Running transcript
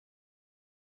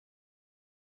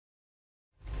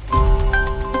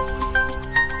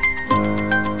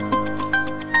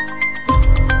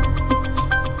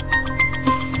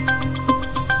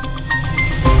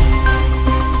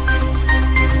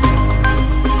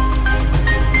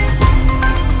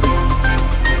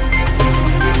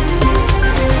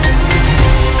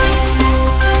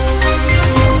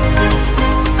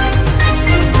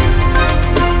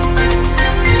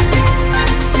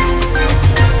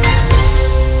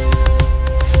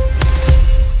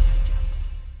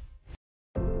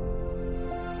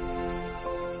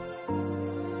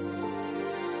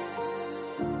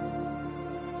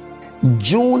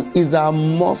June is our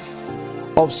month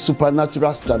of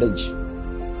supernatural strategy,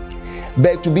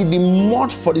 but to be the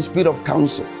month for the spirit of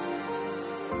counsel.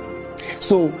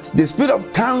 So the spirit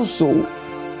of counsel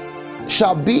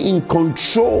shall be in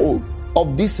control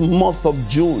of this month of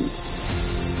June.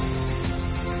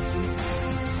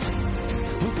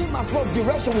 We see much more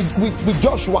direction with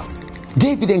Joshua.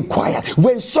 David inquired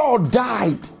when Saul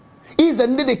died,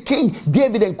 isn't he the king?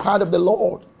 David inquired of the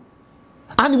Lord,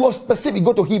 and he was specific.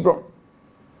 Go to Hebron.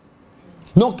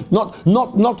 Not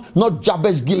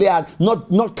Jabesh Gilead, not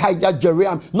Kajah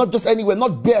Jeram, not just anywhere,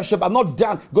 not Beersheba, not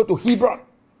Dan. Go to Hebron.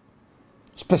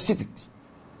 Specifics.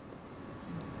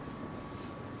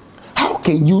 How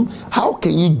can you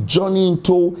journey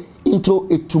into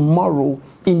a tomorrow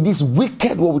in this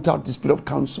wicked world without the spirit of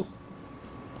counsel?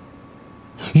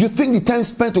 You think the time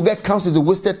spent to get counsel is a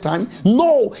wasted time?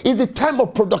 No, it's a time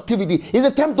of productivity. It's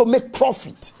a time to make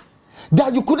profit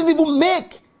that you couldn't even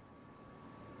make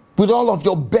with all of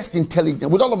your best intelligence,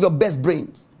 with all of your best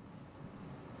brains.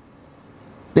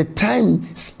 The time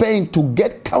spent to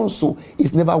get counsel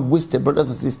is never wasted, brothers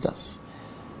and sisters.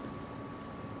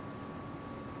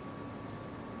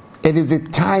 It is a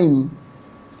time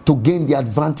to gain the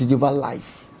advantage over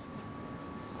life.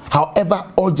 However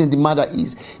urgent the matter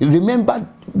is, remember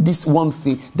this one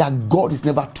thing, that God is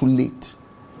never too late.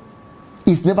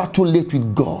 It's never too late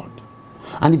with God.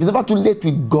 And if it's never too late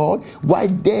with God, why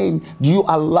then do you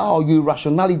allow your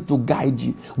irrationality to guide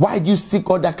you? Why do you seek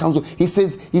all that counsel? He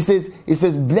says,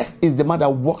 blessed is the man that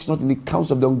walks not in the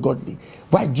counsel of the ungodly.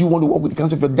 Why do you want to walk with the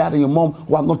counsel of your dad and your mom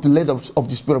who are not led of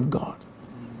the Spirit of God?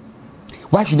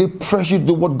 Why should they pressure you to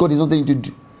do what God is not telling you to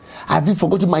do? Have you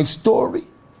forgotten my story?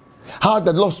 How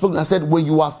the Lord spoke and said, when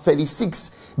you are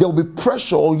 36, there will be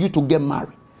pressure on you to get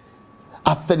married.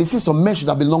 At 36, some men should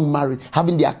have been long married,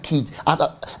 having their kids.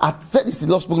 At 36, the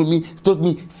Lord spoke to me, told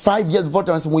me 5 years before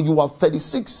time, and said, when you are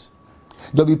 36,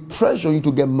 there will be pressure on you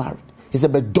to get married. He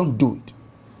said, but don't do it.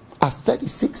 At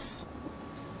 36.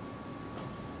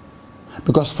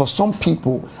 Because for some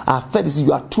people, at 36,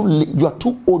 you are too late, you are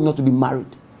too old not to be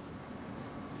married.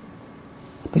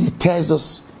 But he tells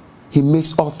us, he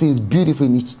makes all things beautiful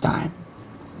in each time.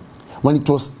 When it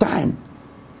was time,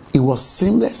 it was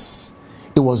seamless,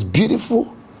 it was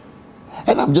beautiful.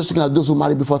 And I'm just looking at those who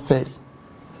married before 30.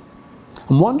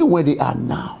 I'm wondering where they are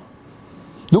now.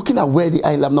 Looking at where they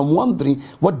are, I'm wondering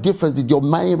what difference did your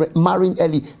marrying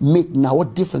early make now?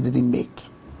 What difference did it make?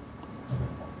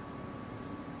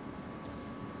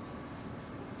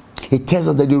 It tells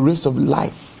us that the race of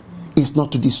life is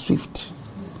not to the swift.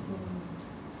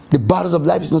 The battles of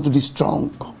life is not to the strong.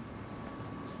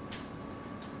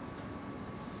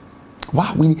 Why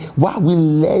are we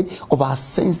led of our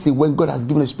senses when God has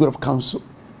given a spirit of counsel?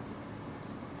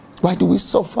 Why do we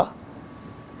suffer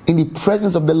in the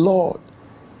presence of the Lord?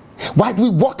 Why do we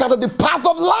walk out of the path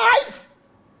of life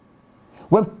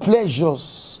when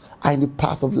pleasures are in the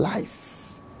path of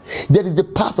life? There is the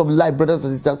path of life, brothers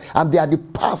and sisters, and there are the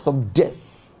path of death.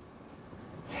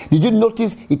 Did you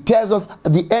notice it tells us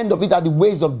at the end of it are the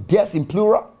ways of death in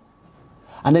plural?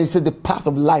 And then it says the path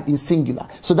of life in singular.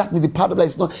 So that means the path of life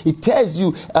is not, it tells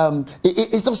you,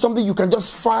 it's not something you can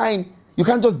just find. You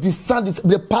can't just discern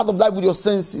the path of life with your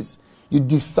senses. You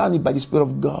discern it by the Spirit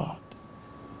of God.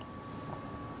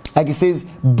 Like it says,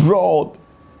 broad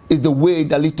is the way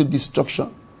that leads to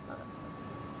destruction,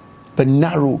 but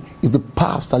narrow is the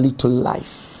path that leads to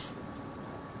life.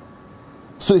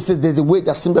 So it says there's a way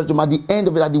that's similar to at the end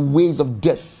of it are the ways of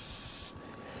death.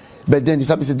 But then the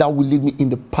psalmist says that will lead me in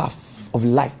the path of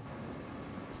life.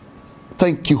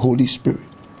 Thank you, Holy Spirit.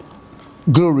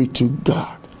 Glory to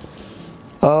God.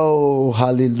 Oh,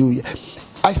 hallelujah.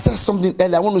 I said something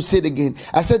earlier. I want to say it again.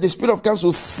 I said the Spirit of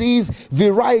counsel sees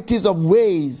varieties of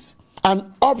ways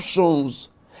and options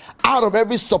out of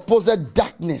every supposed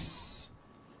darkness.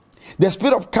 The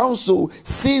Spirit of counsel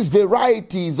sees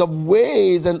varieties of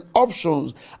ways and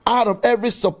options out of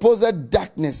every supposed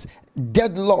darkness,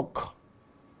 deadlock.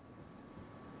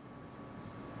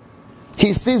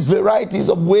 He sees varieties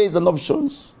of ways and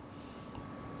options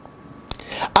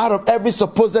out of every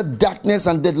supposed darkness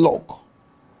and deadlock.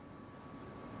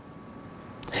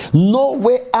 No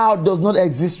way out does not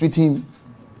exist with him.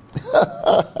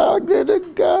 Glory to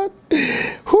God.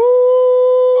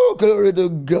 Woo, glory to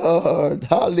God.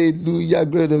 Hallelujah.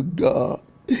 Glory to God.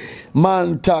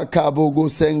 Manta kabogo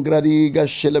sengradiga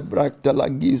shelebrakta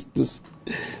lagistus.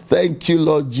 Thank you,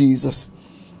 Lord Jesus.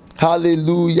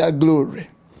 Hallelujah. Glory.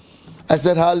 I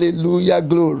said hallelujah.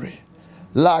 Glory.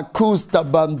 La custa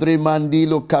bandre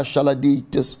mandilo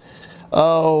kashaladitus.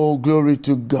 Oh, glory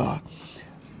to God.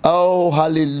 Oh,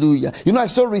 hallelujah. You know, I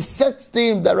so researched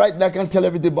him that right now I can't tell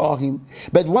everything about him.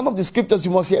 But one of the scriptures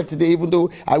you must hear today, even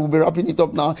though I will be wrapping it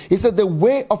up now, he said, the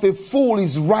way of a fool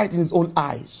is right in his own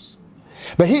eyes,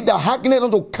 but he that hearkeneth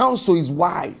unto counsel is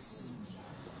wise.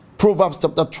 Proverbs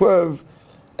chapter 12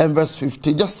 and verse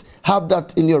 15. Just have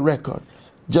that in your record,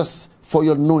 just for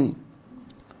your knowing.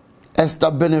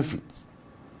 Extra benefits.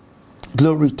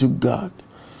 Glory to God.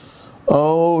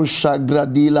 Oh,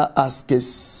 Shagradila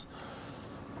Askes.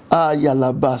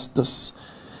 Ayalabastos.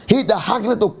 He that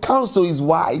hearkeneth to counsel is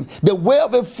wise. The way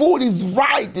of a fool is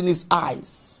right in his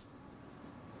eyes.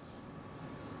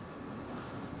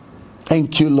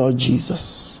 Thank you, Lord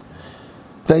Jesus.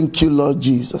 Thank you, Lord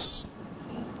Jesus.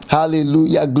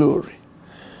 Hallelujah, glory.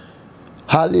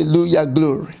 Hallelujah,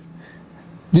 glory.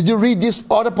 Did you read this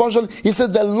other portion? He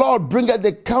says, the Lord bringeth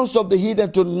the counsel of the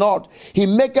hidden to naught. He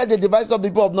maketh the device of the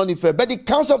people of none effect. But the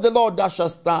counsel of the Lord that shall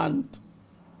stand.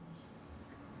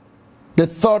 The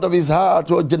thought of his heart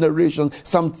to a generation.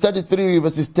 Psalm 33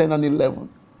 verses 10 and 11.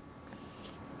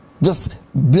 Just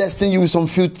blessing you with some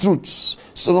few truths.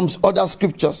 Some other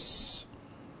scriptures.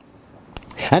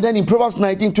 And then in Proverbs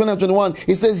 19, 20 and 21,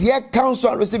 it says, hear counsel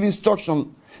and receive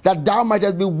instruction, that thou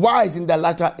mightest be wise in the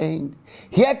latter end.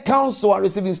 Hear counsel and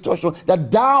receive instruction, that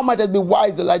thou mightest be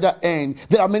wise in the latter end.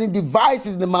 There are many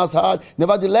devices in the man's heart.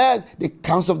 Nevertheless, the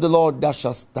counsel of the Lord that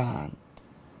shall stand.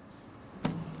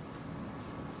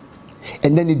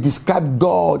 And then he described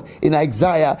God in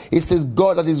Isaiah. It says,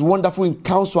 God that is wonderful in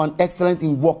counsel and excellent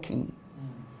in walking.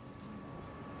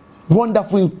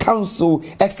 Wonderful in counsel,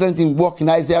 excellent in walking.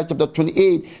 Isaiah chapter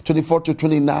 28, 24 to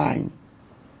 29.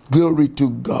 Glory to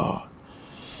God.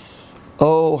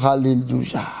 Oh,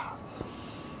 hallelujah.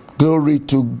 Glory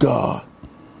to God.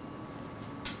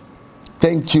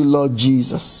 Thank you, Lord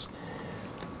Jesus.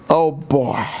 Oh,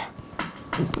 boy.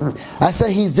 I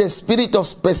said he's the spirit of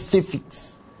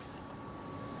specifics.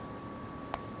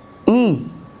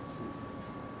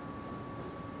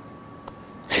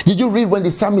 Did you read when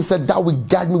the psalmist said, thou wilt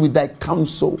guide me with thy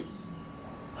counsel?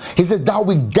 He said, thou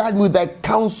wilt guide me with thy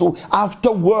counsel.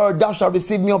 Afterward, thou shalt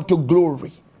receive me up to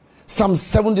glory. Psalm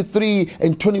 73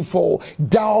 and 24.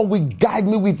 Thou wilt guide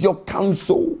me with your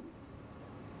counsel.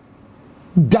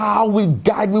 Thou wilt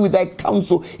guide me with thy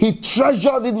counsel. He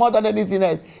treasured it more than anything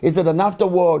else. He said, and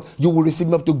afterward, you will receive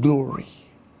me up to glory.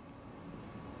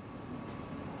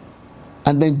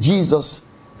 And then Jesus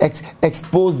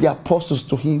exposed the apostles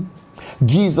to him.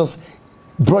 Jesus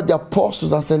brought the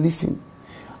apostles and said, listen,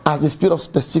 as the spirit of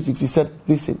specifics, he said,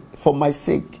 listen, for my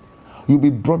sake, you'll be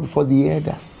brought before the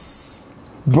elders,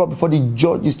 brought before the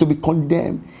judges to be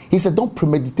condemned. He said, don't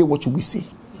premeditate what you will say.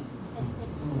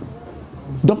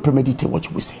 Don't premeditate what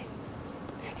you will say.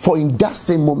 For in that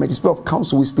same moment, the spirit of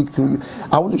counsel will speak through you.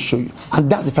 I want to show you. And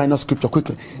that's the final scripture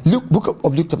quickly. Luke, book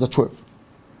of Luke chapter 12.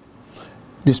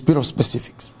 The spirit of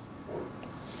specifics.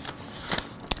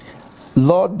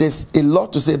 Lord, there's a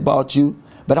lot to say about you,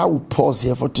 but I will pause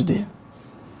here for today.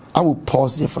 I will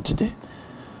pause here for today.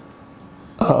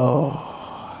 Oh.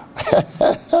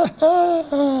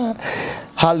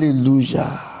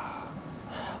 Hallelujah.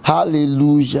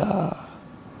 Hallelujah.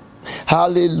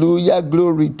 Hallelujah.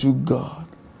 Glory to God.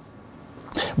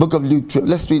 Book of Luke 12.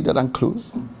 Let's read that and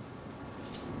close.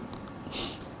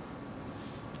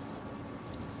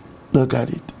 Look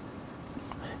at it.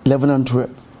 11 and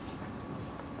 12.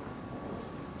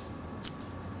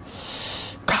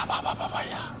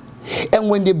 And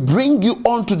when they bring you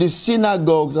unto the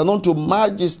synagogues and unto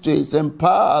magistrates and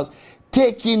powers,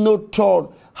 take ye no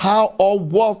thought how or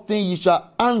what thing you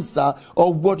shall answer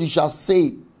or what you shall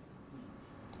say.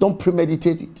 Don't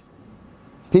premeditate it.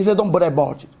 He said, don't bother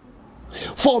about it.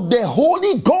 For the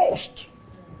Holy Ghost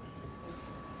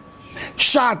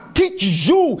shall teach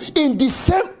you in the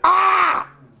same hour,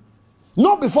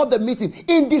 not before the meeting,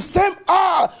 in the same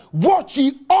hour, what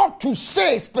ye ought to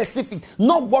say specific,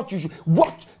 not what you should,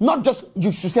 not just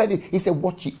you should say it. He said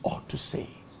what ye ought to say.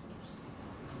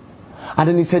 And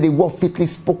then he said, the word fitly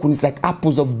spoken is like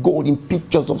apples of gold in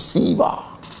pictures of silver.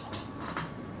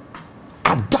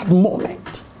 At that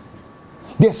moment,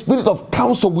 the spirit of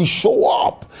counsel will show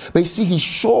up. But you see, he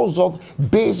shows up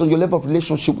based on your level of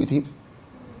relationship with him.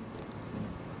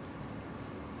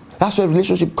 That's where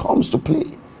relationship comes to play.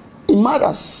 It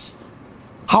matters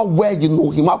how well you know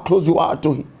him, how close you are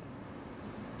to him.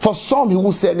 For some, he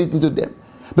won't say anything to them.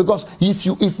 Because if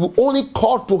you only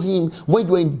call to him when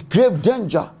you're in grave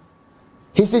danger,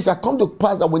 he says, shall come to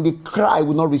pass that when they cry,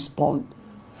 will not respond.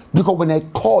 Because when I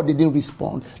called, they didn't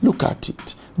respond. Look at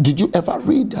it. Did you ever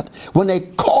read that? When I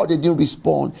called, they didn't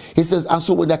respond. He says, and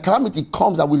so when the calamity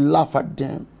comes, I will laugh at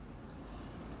them.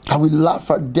 I will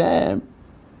laugh at them.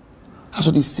 That's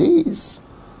what he says.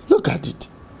 Look at it.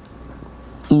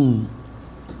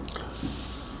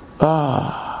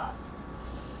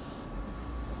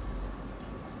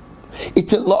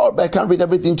 It's a lot, but I can't read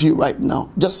everything to you right now.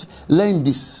 Just learn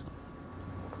this.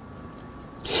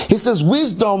 He says,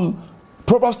 wisdom,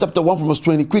 Proverbs chapter 1 from verse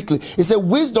 20, quickly. He said,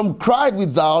 wisdom cried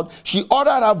without. She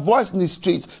uttered her voice in the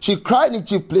streets. She cried in the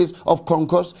chief place of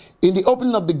concourse. In the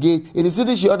opening of the gate, in the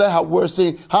city she uttered her words,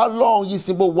 saying, how long, ye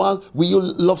simple ones, will you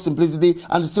love simplicity,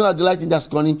 and still not delight in their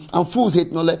scorning, and fools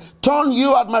hate knowledge? Turn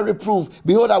you at my reproof.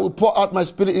 Behold, I will pour out my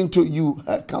spirit into you.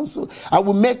 Counsel. I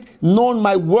will make known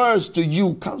my words to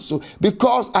you. Counsel.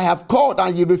 Because I have called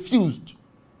and ye refused.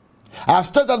 I have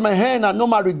stretched out my hand and no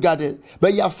man regarded,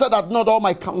 but ye have said that not all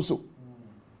my counsel.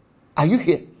 Are you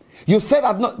here? You said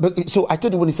that not, but so I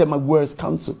told you when he said my words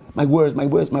counsel, my words.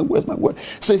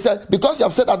 So he said, because you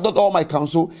have said that not all my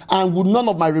counsel, and with none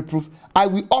of my reproof, I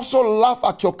will also laugh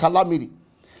at your calamity.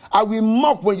 I will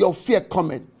mock when your fear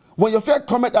cometh. When your fear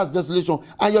cometh as desolation,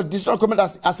 and your destruction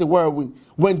cometh as a whirlwind.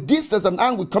 When distress and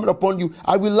anger will come upon you,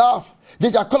 I will laugh.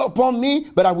 They shall call upon me,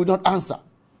 but I will not answer.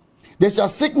 They shall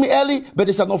seek me early, but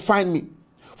they shall not find me.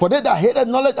 For they that hated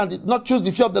knowledge and did not choose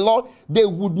the fear of the Lord, they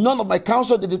would none of my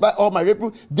counsel, they despise all my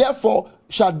reproof. Therefore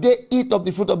shall they eat of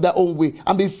the fruit of their own way,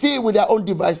 and be filled with their own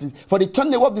devices. For the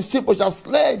turning away of the simple shall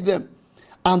slay them,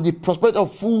 and the prosperity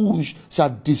of fools shall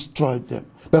destroy them.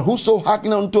 But whoso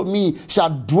hearken unto me shall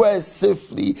dwell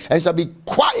safely, and shall be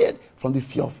quiet from the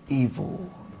fear of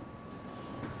evil.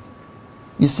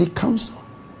 You see counsel.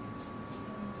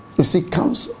 You see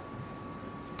counsel.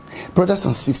 Brothers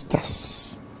and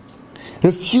sisters,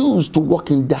 refuse to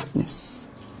walk in darkness.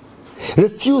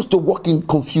 Refuse to walk in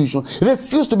confusion.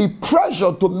 Refuse to be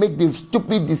pressured to make the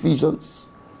stupid decisions.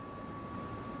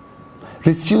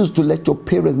 Refuse to let your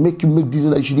parents make you make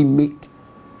decisions that you shouldn't make.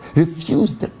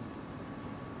 Refuse them.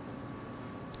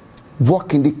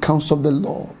 Walk in the counsel of the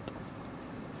Lord.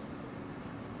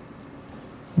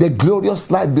 The glorious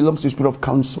life belongs to the spirit of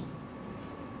counsel.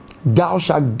 Thou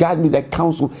shalt guide me thy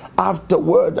counsel.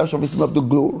 Afterward thou shalt receive of the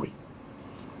glory.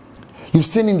 You've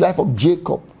seen in the life of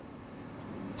Jacob,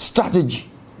 strategy.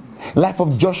 Life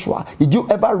of Joshua. Did you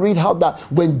ever read how that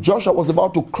when Joshua was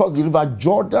about to cross the river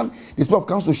Jordan, the spirit of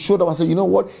counsel showed up and said, you know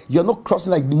what? You're not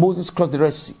crossing like Moses crossed the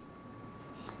Red Sea.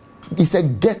 He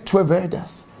said, get 12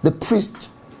 elders, the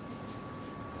priest,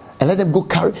 and let them go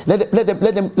carry, let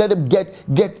them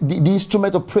get the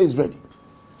instrument of praise ready.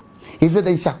 He said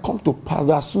that it shall come to pass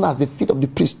that as soon as the feet of the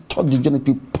priest touch the journey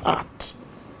to part.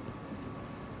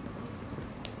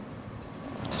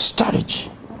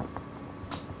 Strategy.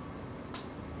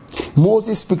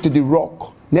 Moses speak to the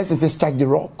rock. Next time say strike the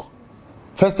rock.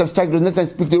 First time strike the rock. Next time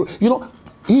speak to the rock. You know,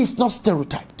 he is not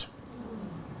stereotyped.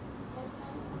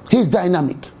 He is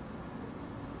dynamic.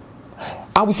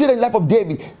 And we see the life of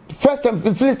David. First time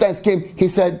the Philistines came, he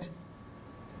said,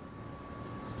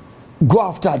 go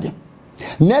after them.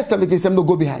 Next time he said, no,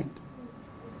 go behind.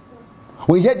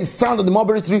 When you hear the sound of the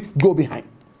mulberry tree, go behind.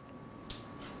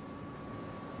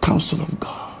 Counsel of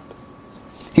God.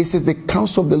 He says, the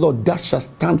counsel of the Lord, that shall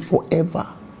stand forever.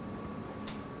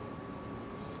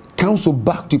 Counsel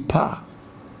back to power.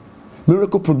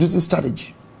 Miracle producing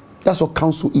strategy. That's what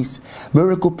counsel is.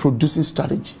 Miracle producing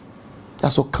strategy.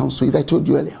 That's what counsel is. I told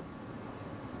you earlier.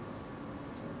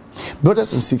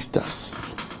 Brothers and sisters,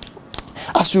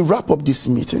 as we wrap up this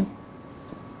meeting,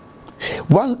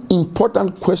 one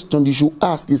important question you should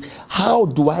ask is, how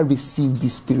do I receive the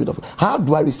Spirit of God? How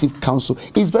do I receive counsel?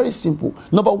 It's very simple.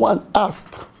 Number one,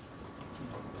 ask.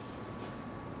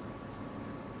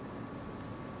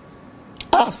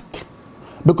 Ask.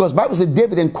 Because the Bible says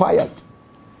David inquired.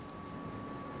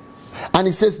 And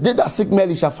it says, they that seek me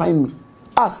early shall find me.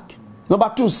 Ask.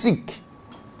 Number two, seek.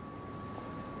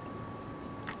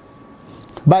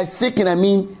 By seeking, I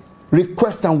mean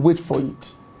request and wait for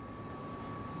it.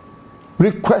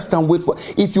 Request and wait for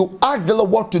it. If you ask the Lord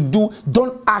what to do,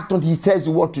 don't act until he tells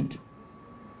you what to do.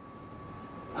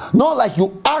 Not like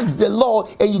you ask the Lord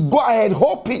and you go ahead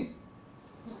hoping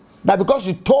that because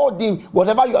you told him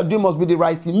whatever you are doing must be the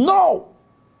right thing. No.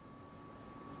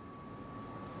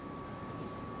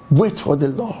 Wait for the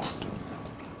Lord.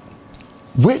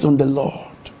 Wait on the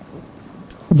Lord.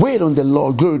 Wait on the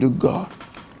Lord. Glory to God.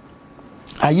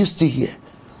 Are you still here?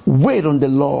 Wait on the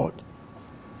Lord.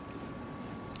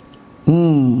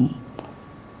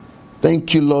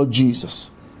 Thank you, Lord Jesus.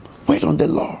 Wait on the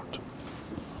Lord.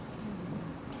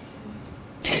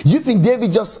 You think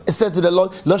David just said to the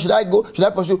Lord, Lord, should I go? Should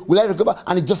I pursue? Will I recover?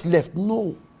 And he just left.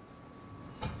 No.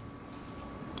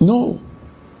 No.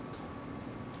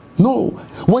 No.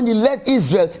 When he led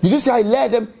Israel, did you see how he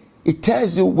led them? It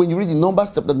tells you when you read in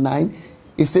Numbers chapter 9,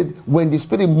 He said, when the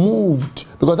Spirit moved,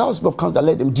 because that was the Spirit of counsel that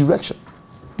led them, direction,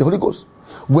 the Holy Ghost.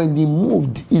 When he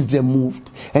moved, Israel moved.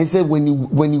 And he said, when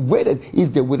he waited,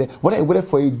 Israel waited. Whether he waited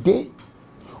for a day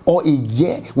or a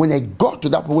year, when I got to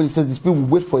that point, when he says the Spirit will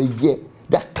wait for a year,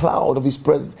 that cloud of his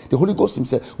presence, the Holy Ghost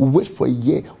himself will wait for a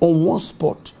year on one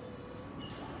spot.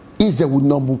 Israel would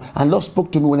not move. And Lord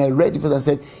spoke to me when I read it and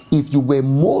said, if you were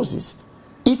Moses,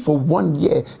 if for 1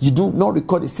 year you do not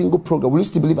record a single program, will you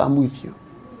still believe I'm with you?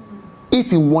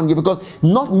 If in 1 year, because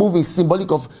not moving is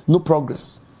symbolic of no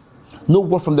progress, no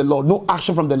word from the Lord, no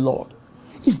action from the Lord.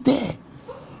 It's there.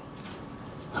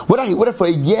 Whether he waited for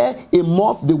a year, a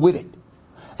month, they waited.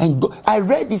 And I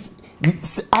read this.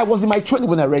 I was in my 20s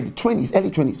when I read it, early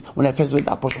 20s, when I first read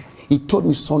that portion. He told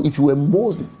me, son, if you were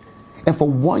Moses, and for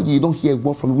 1 year you don't hear a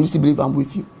word from me, will you still believe I'm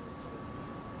with you?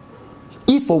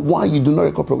 If for 1 year you do not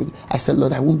record progress, I said,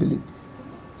 Lord, I won't believe.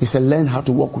 He said, learn how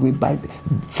to walk with me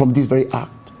from this very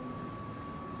act.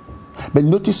 But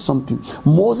notice something.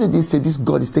 Moses didn't say, this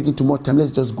God is taking too much time,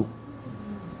 let's just go.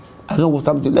 I don't know what's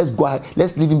happening. Let's go ahead.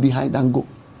 Let's leave him behind and go.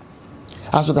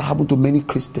 That's what happened to many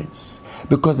Christians.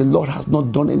 Because the Lord has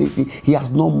not done anything. He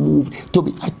has not moved.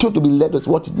 I told to be led of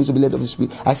what it means to be led of the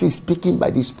Spirit. I say speaking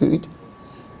by the Spirit,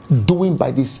 doing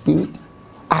by the Spirit,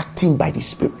 acting by the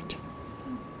Spirit.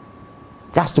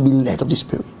 That's to be led of the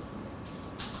Spirit.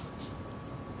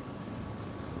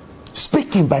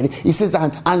 Speaking by the, it says,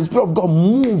 and the Spirit of God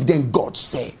moved, and God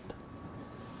said.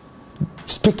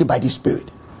 Speaking by the Spirit.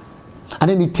 And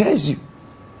then he tells you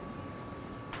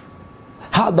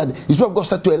how that the Spirit of God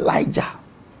said to Elijah,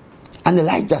 and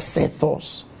Elijah said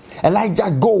thus,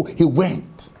 Elijah, go, he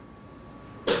went.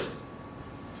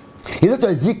 He said to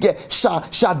Ezekiel,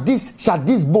 shall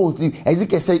these bones live?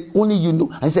 Ezekiel said, only you know.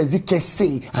 And he said, Ezekiel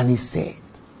say, and he said.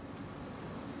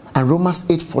 And Romans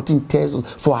 8:14 tells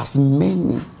us, for as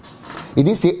many, it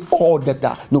didn't say all that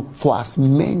are, no, for as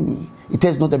many, it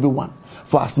tells not everyone,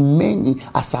 for as many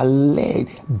as are led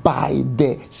by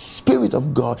the Spirit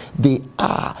of God, they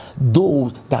are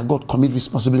those that God commit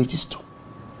responsibilities to.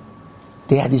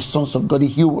 They are the sons of God, the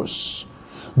heroes,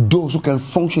 those who can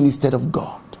function instead of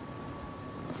God.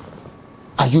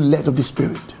 Are you led of the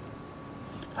Spirit?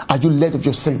 Are you led of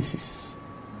your senses?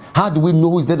 How do we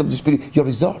know who is led of the Spirit? Your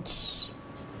results.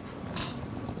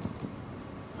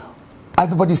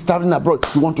 Everybody's traveling abroad.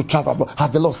 You want to travel abroad.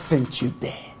 Has the Lord sent you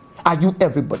there? Are you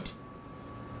everybody?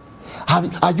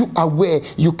 Are you aware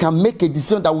you can make a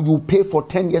decision that you will pay for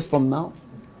 10 years from now?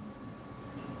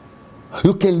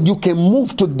 You can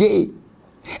move today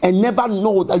and never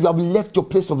know that you have left your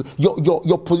place of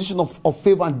your position of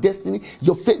favor and destiny,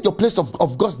 your place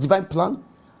of God's divine plan.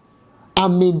 I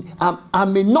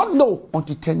may not know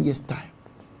until 10 years time.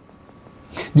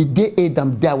 The day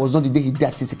Adam died was not the day he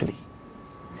died physically.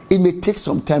 It may take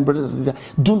some time, brothers and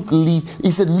sisters. Don't leave. He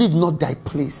said, leave not thy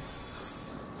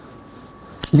place.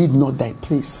 Leave not thy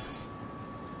place.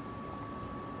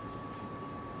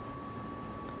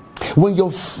 When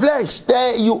your flesh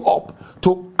stir you up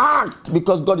to act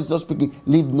because God is not speaking,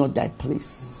 leave not thy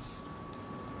place.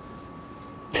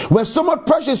 When so much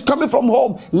pressure is coming from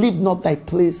home, leave not thy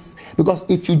place. Because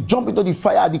if you jump into the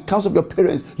fire at the counsel of your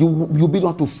parents, you'll be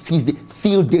able to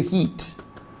feel the heat.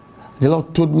 The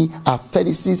Lord told me, at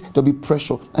 36, there'll be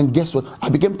pressure. And guess what? I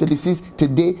became 36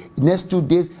 today. The next 2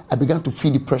 days, I began to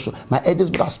feel the pressure. My elders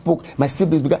brother spoke. My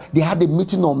siblings they had a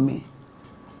meeting on me.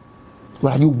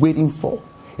 What are you waiting for?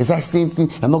 Is that same thing?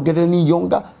 You're not getting any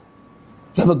younger.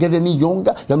 You're not getting any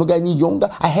younger. You're not getting any younger.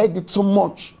 I heard it so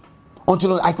much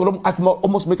until I could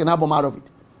almost make an album out of it.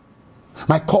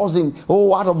 My cousin,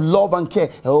 out of love and care,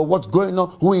 what's going on?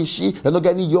 Who is she? You're not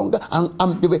getting any younger.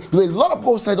 And there were a lot of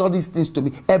people said all these things to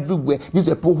me everywhere. These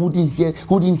were people who didn't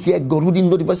hear God, who didn't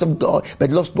know the voice of God. But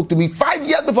the Lord spoke to me 5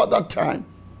 years before that time.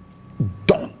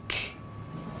 Don't.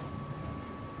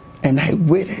 And I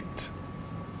waited.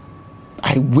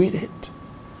 I waited.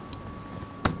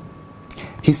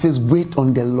 He says, wait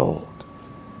on the Lord.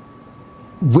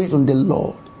 Wait on the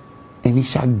Lord, and he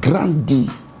shall grant thee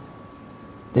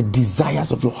the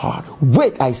desires of your heart.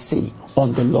 Wait, I say,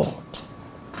 on the Lord.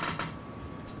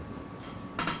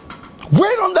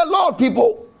 Wait on the Lord,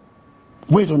 people.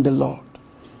 Wait on the Lord.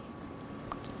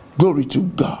 Glory to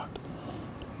God.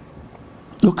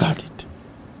 Look at it.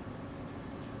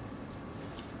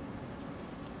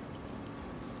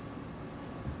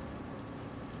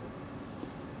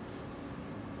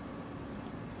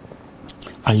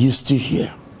 Are you still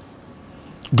here?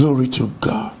 Glory to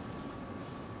God.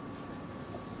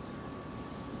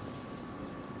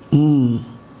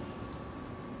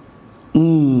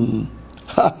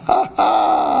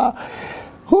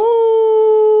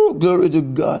 Glory to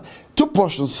God. To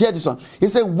portions. Hear this one. He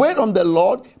said, wait on the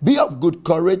Lord, be of good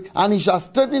courage, and he shall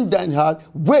strengthen thine heart.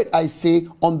 Wait, I say,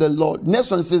 on the Lord.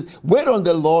 Next one, it says, wait on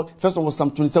the Lord. First one was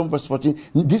Psalm 27, verse 14.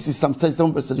 This is Psalm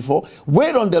 37, verse 34.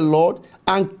 Wait on the Lord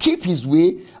and keep his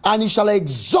way, and he shall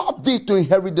exhort thee to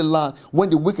inherit the land. When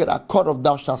the wicked are cut off,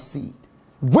 thou shalt see it.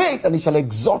 Wait, and he shall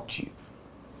exhort you.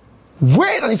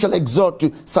 Wait, and he shall exhort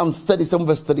you. Psalm 37,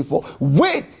 verse 34.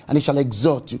 Wait, and he shall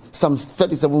exhort you. Psalm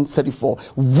 37, 34.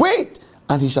 Wait,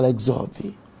 and he shall exhort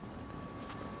thee.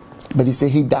 But he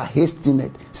said, he that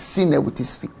hasteneth sinneth with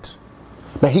his feet.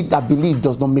 But he that believeth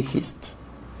does not make haste.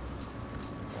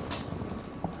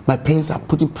 My parents are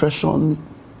putting pressure on me.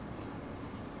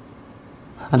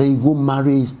 And then you go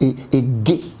marry a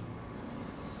gay.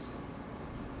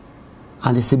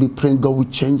 And they say, be praying God will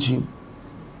change him.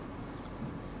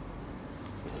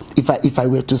 If I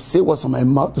were to say what's on my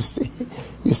mouth to say,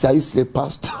 you say, I used to be a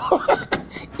pastor.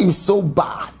 It's so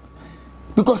bad.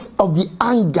 Because of the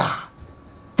anger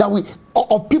that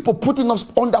of people putting us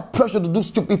under pressure to do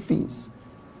stupid things.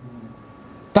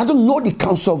 They don't know the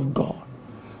counsel of God.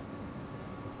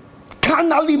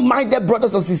 Carnally minded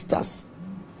brothers and sisters,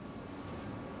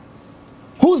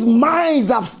 whose minds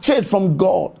have strayed from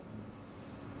God.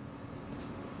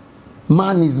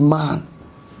 Man is man.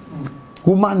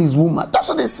 Woman is woman. That's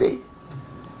what they say.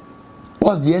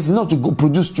 What's the essence? Not to go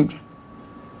produce children.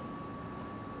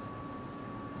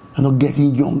 I'm not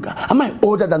getting younger. Am I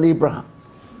older than Abraham?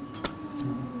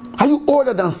 Are you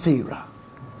older than Sarah?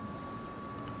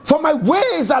 For my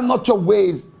ways are not your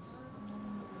ways.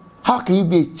 How can you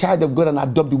be a child of God and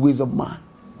adopt the ways of man?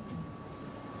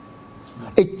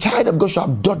 A child of God should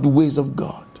adopt the ways of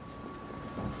God.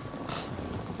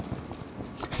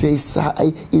 Say, sir,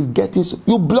 it's getting so.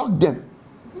 You block them.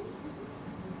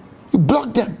 You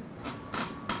block them.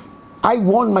 I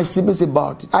warn my siblings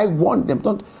about it. I warn them.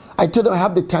 I told them I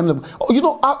have the time. Oh, you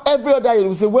know, every other year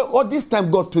we say, well, this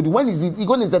time God told you. When is it?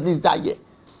 When is that? Is that year?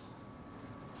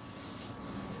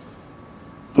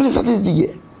 When is that? Is the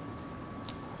year?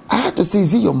 I had to say,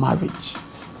 is it your marriage?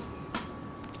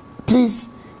 Please,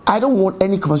 I don't want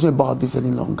any conversation about this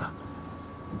any longer.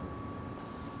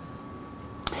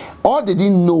 All they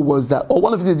didn't know was that, or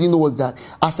one of the things they didn't know was that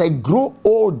as I grow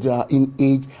older in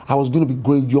age, I was going to be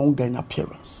growing younger in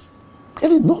appearance. They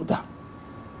didn't know that.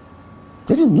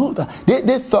 They didn't know that.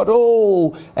 They thought,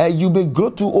 oh, you may grow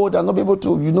too old and not be able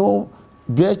to,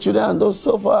 bear children and those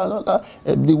so far, and all that,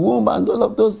 the womb and all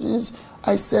of those things.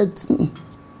 I said,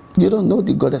 you don't know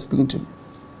the God that's speaking to me.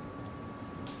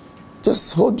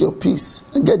 Just hold your peace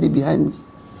and get it behind me.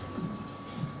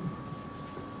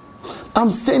 I'm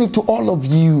saying it to all of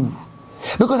you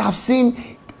because I've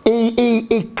seen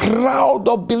a crowd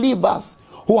of believers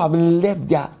who have left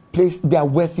their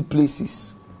wealthy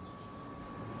places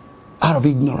out of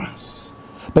ignorance.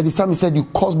 But the psalmist said, you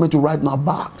caused me to ride my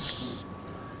backs.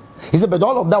 He said, but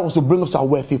all of that was to bring us to a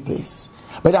wealthy place.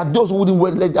 But there are those who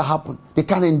wouldn't let that happen. They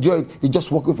can't enjoy it. They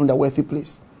just walk away from their wealthy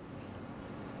place.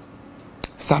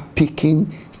 Start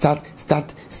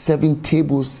serving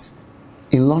tables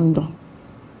in London.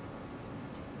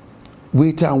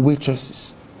 Waiter and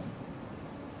waitresses,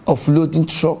 offloading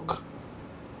truck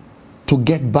to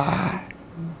get by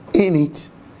in it.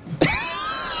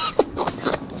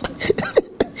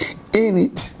 In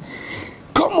it.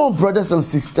 Come on, brothers and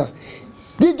sisters.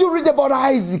 Did you read about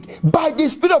Isaac? By the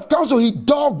spirit of counsel, he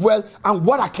dug well, and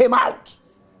water came out.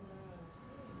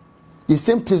 The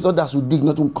same place others will dig,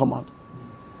 nothing will come out.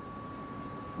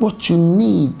 What you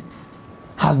need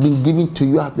has been given to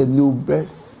you at the new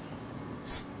birth.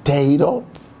 Stay it up.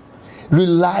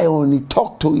 Rely on it.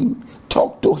 Talk to him.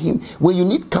 Talk to him. When you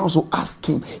need counsel, ask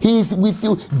him. He is with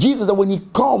you. Jesus said when he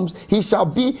comes, he shall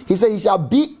be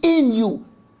in you.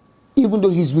 Even though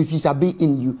he's with you, he shall be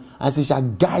in you. And he shall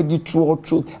guide you through all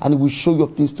truth, and he will show you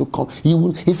of things to come.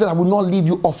 He said, I will not leave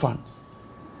you orphans.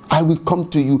 I will come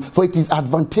to you. For it is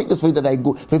advantageous for you that I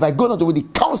go. For if I go not away, the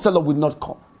counselor will not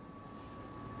come.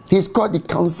 He's called the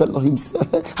counselor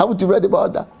himself. Haven't you read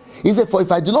about that? He said, for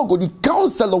if I do not go, the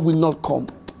counselor will not come.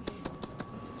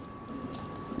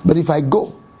 But if I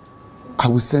go, I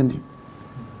will send him.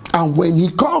 And when he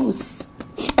comes,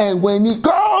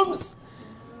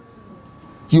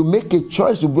 you make a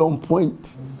choice to be on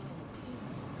point.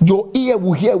 Your ear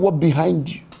will hear what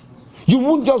behind you. You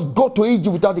won't just go to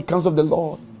Egypt without the counsel of the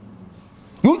Lord.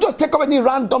 You won't just take up any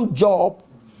random job.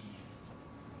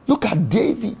 Look at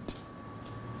David.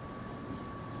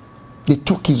 They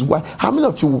took his wife. How many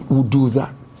of you will do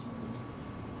that?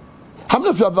 How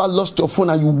many of you have ever lost your phone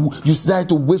and you decided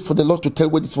to wait for the Lord to tell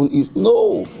you where this phone is?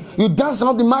 No. You dance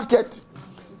around the market.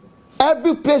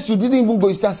 Every place you didn't even go,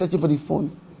 you start searching for the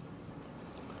phone.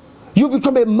 You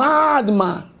become a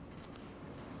madman.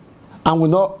 And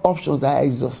with no options are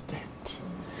exhausted.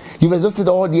 You've exhausted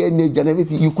all the energy and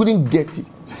everything. You couldn't get it.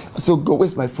 So God,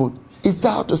 where's my phone? Is that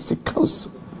how to seek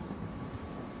counsel?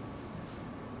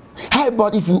 How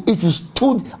about if you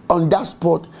stood on that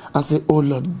spot and say, oh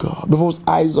Lord God, before his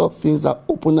eyes all things are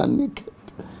open and naked.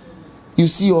 You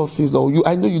see all things, Lord.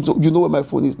 I know you know where my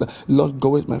phone is now. Lord God,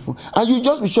 where's my phone? And you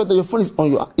just be sure that your phone is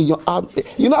in your arm.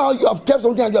 You know how you have kept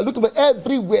something and you are looking for it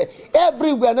everywhere.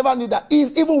 Everywhere. I never knew that.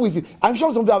 It's even with you. I'm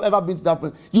sure some of you have ever been to that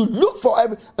point. You look for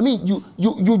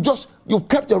you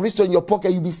kept your wrist in your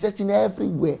pocket, you'll be searching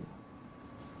everywhere.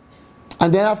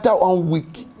 And then after 1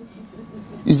 week,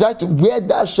 you decide to wear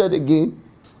that shirt again,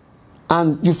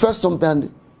 and you felt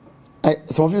something.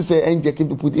 Some of you say angel came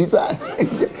to put it.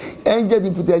 Angel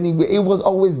didn't put it anywhere. It was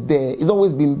always there. It's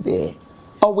always been there.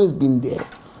 Always been there.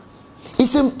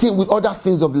 It's the same thing with other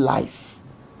things of life.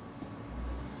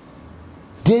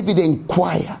 David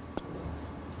inquired.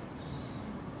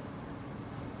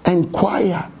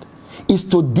 Inquired is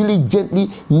to diligently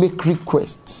make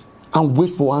requests and wait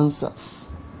for answers.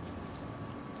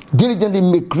 Diligently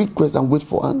make requests and wait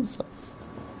for answers.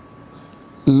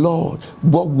 Lord,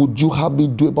 what would you have me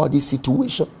do about this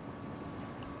situation?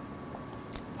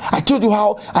 I told you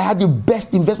how I had the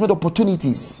best investment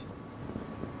opportunities.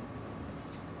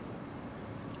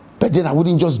 But then I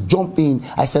wouldn't just jump in.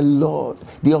 I said, Lord,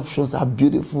 the options are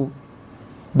beautiful.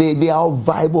 They are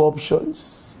viable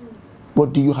options.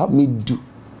 What do you have me do?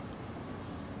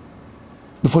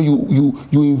 Before you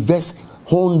invest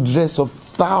hundreds of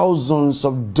thousands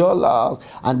of dollars,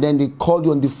 and then they call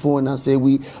you on the phone and say,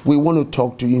 we want to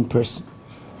talk to you in person.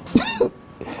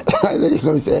 And then you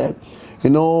come and say,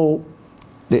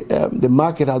 the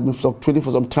market has been fluctuating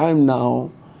for some time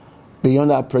now,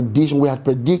 beyond our prediction. We had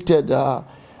predicted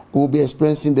we'll be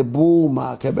experiencing the bull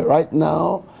market, but right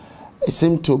now it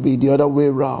seems to be the other way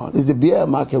around. It's the bear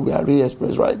market we are really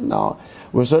experiencing right now.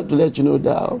 We're sorry to let you know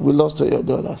that we lost all your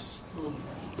dollars.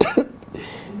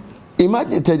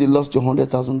 Imagine you lost your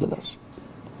 $100,000.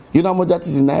 You know how much that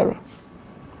is in naira?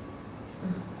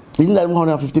 Isn't that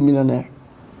 150 million naira?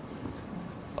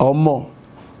 Or more?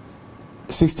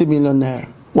 60 million naira.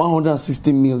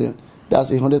 160 million. That's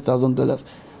 $100,000.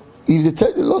 If they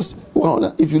tell you lost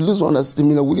 100, if you lose 160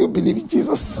 million, will you believe in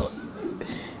Jesus?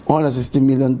 160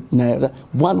 million naira.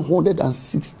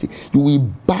 160. You will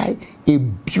buy a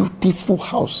beautiful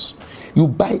house. You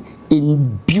buy a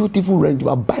beautiful rent. You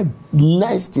will buy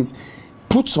nice things.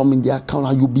 Put some in the account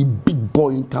and you'll be big boy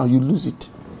in town. You lose it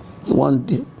one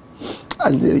day.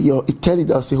 And your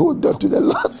eternity will say, hold on to the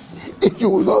Lord. If you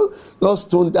will not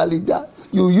stone that leader,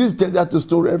 you use that to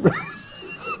stone reverend.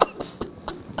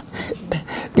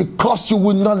 Because you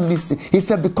will not listen. He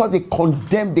said, because they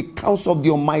condemn the counsel of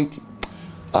the Almighty.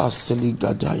 Asali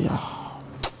Gadaya.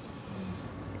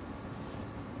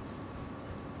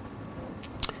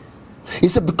 He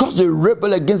said, because they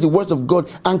rebel against the words of God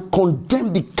and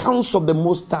condemn the counsel of the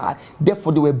Most High,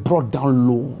 therefore they were brought down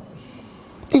low.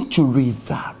 Didn't you read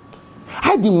that?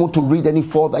 I didn't want to read any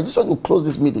further. I just want to close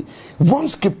this meeting. One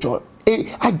scripture.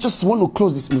 I just want to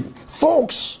close this meeting.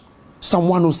 Folks, Psalm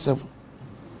 107.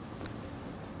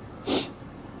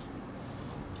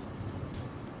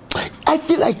 I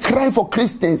feel like crying for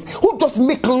Christians who just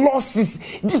make losses.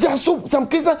 There are some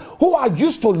Christians who are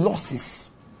used to losses.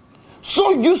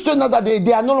 So used to it now that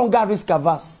they are no longer risk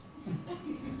averse.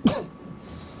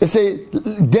 They say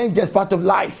danger is part of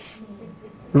life.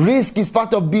 Risk is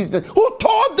part of business. Who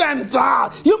told them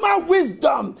that? Human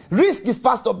wisdom. Risk is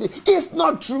part of it. It's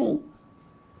not true.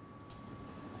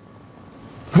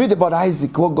 Read about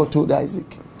Isaac, what God told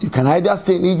Isaac. You can either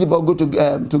stay in Egypt or go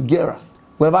to Gerar.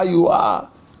 Wherever you are,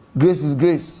 grace is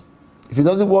grace. If it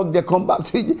doesn't work, they come back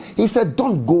to Egypt. He said,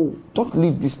 don't go. Don't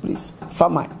leave this place.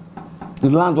 Famine. The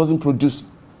land wasn't producing.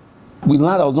 The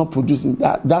land that was not producing,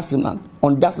 that's the land.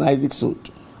 On that land, Isaac sowed.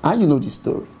 And you know the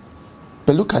story.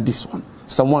 But look at this one.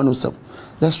 Psalm 107.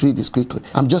 Let's read this quickly.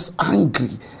 I'm just angry.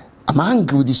 I'm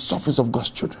angry with the sufferings of God's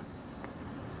children.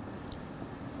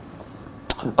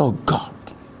 Oh God.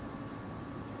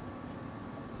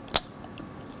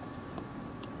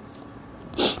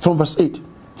 From verse 8.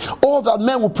 All that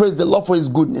men will praise the Lord for his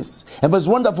goodness and for his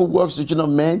wonderful works to the children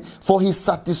of men, for he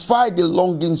satisfied the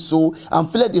longing soul and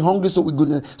filled the hungry soul with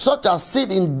goodness, such as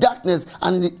sit in darkness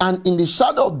and in the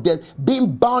shadow of death,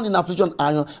 being bound in affliction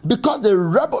iron, because they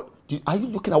rebelled. Are you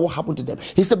looking at what happened to them?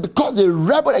 He said, because they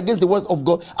rebelled against the words of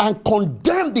God and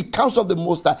condemned the counsel of the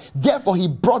Most High, therefore he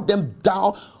brought them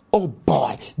down. Oh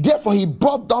boy, therefore he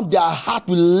brought down their heart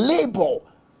with labor.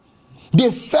 They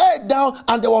fell down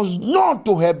and there was none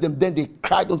to help them. Then they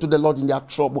cried unto the Lord in their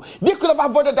trouble. They could have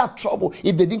avoided that trouble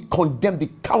if they didn't condemn the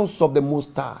counsel of the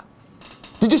Most High.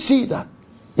 Did you see that?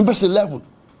 In verse 11.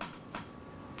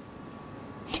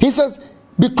 He says,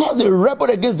 because they rebelled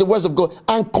against the words of God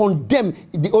and condemned,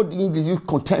 the old English use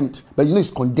contempt, but you know it's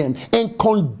condemned, and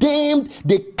condemned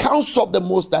the counsel of the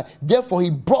Most High. Therefore he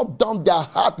brought down their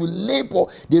heart with labor.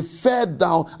 They fell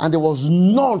down, and there was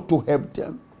none to help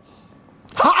them.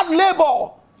 Hard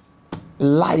labor,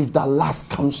 life that last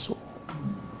counsel.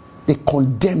 They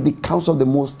condemned the counsel of the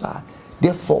Most High.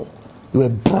 Therefore they were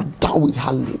brought down with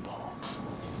hard labor.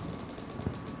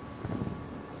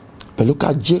 But look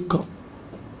at Jacob.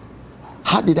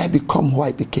 How did I become who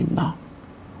I became now?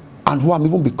 And who I'm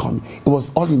even becoming? It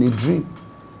was all in a dream.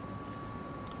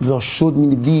 The Lord showed me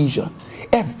the vision.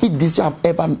 Every decision I've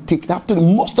ever taken, after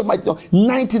most of my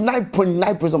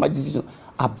 99.9% of my decisions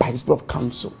are by the spirit of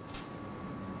counsel.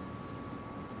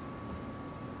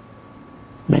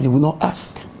 Many will not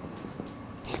ask.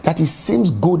 That it seems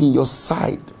good in your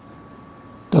sight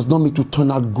does not mean to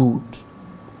turn out good.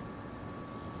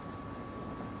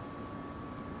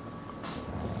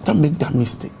 Don't make that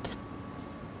mistake.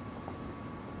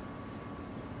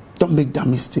 Don't make that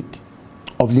mistake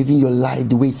of living your life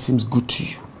the way it seems good to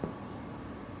you.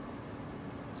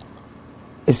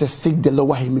 It says, seek the Lord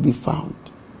while he may be found.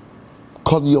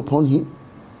 Call you upon him.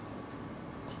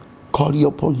 Call you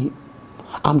upon him.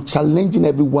 I'm challenging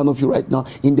every one of you right now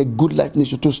in the Good Life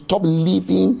Nation to stop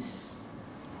living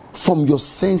from your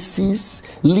senses.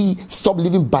 Stop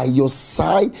living by your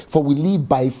sight, for we live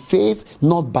by faith,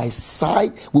 not by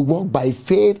sight. We walk by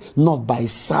faith, not by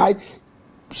sight.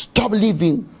 Stop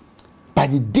living by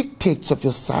the dictates of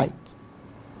your sight.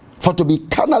 For to be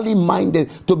carnally minded,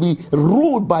 to be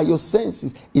ruled by your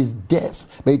senses is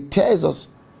death. But it tells us,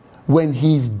 when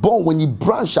he is born, when the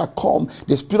branch shall come,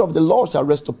 the Spirit of the Lord shall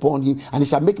rest upon him, and he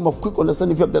shall make him of quick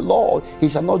understanding of the Lord. He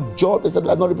shall not judge, he shall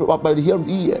not reprove by the hearing of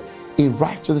the ear. In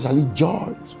righteousness shall he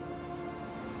judge,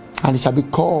 and he shall be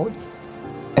called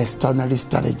extraordinary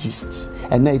strategist.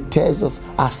 And then it tells us,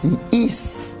 as he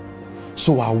is,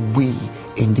 so are we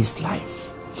in this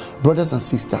life. Brothers and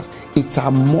sisters, it's a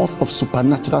month of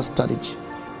supernatural strategy.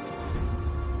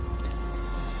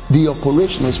 The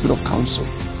operation of the Spirit of counsel.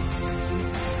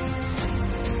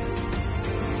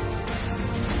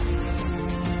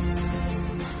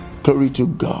 Glory to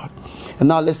God. And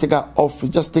now let's take our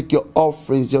offering. Just take your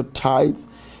offerings, your tithe,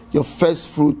 your first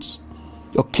fruits,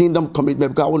 your kingdom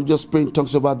commitment, because I want to just pray in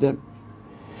tongues over them.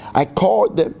 I call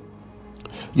them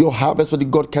your harvest for the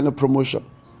God kind of promotion.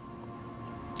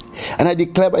 And I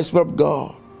declare by the Spirit of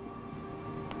God,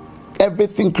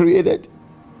 everything created,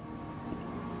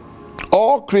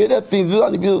 all created things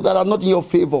that are not in your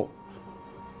favor,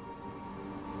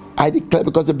 I declare,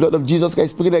 because the blood of Jesus Christ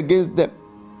is speaking against them,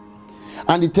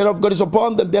 and the terror of God is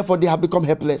upon them, therefore they have become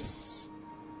helpless.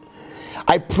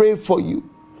 I pray for you,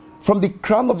 from the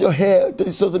crown of your hair to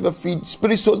the soles of your feet,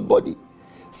 spirit, soul, body,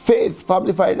 faith,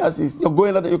 family, finances, you're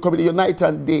going out and you're coming in, your night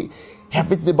and day,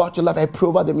 everything about your life, I pray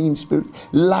over them in spirit.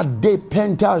 La de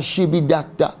penta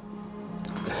shibidakta.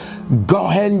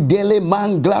 Gohen dele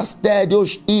manglas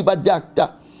dedos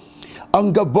ibadakta.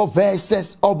 Unga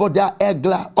boveses oboda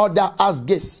egla oda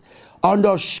asges.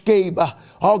 Ono shkeba,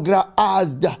 ogra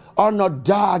azda, ono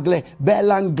dagle,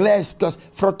 belangleskos,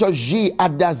 frotoji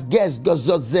adasges,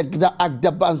 gozozegda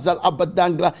agdabanzal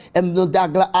abadangla, and no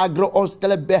dagla agro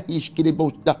ostele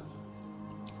behishkiribusta.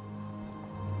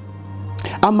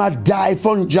 Amadai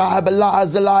von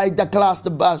jabelazalai da class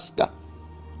the bashka.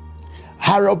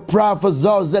 Haro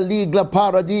prafazoza ligla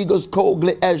paradigos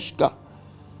kogle eshka.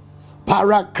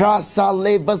 Parakrasa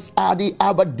levas adi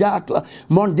abadakla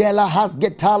mondela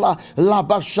hasgetala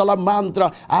labashala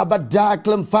mantra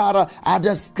abadaklam fara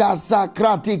adaskasa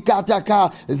krati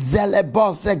kataka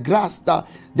zelebose grasta.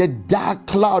 The dark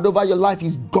cloud over your life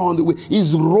is gone away,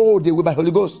 is rolled away by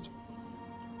Holy Ghost.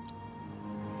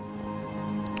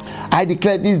 I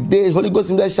declare these days, Holy Ghost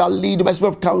in there shall lead by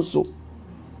Spirit of counsel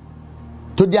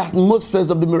to the atmospheres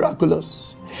of the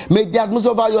miraculous. May the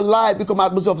atmosphere of your life become an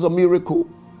atmosphere of a miracle.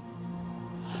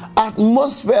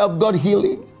 Atmosphere of God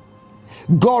healing,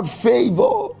 God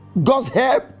favor, God's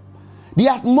help, the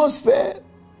atmosphere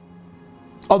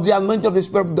of the anointing of the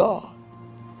Spirit of God.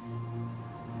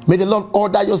 May the Lord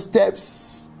order your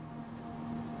steps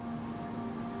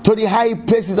to the high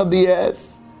places of the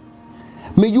earth.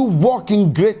 May you walk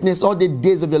in greatness all the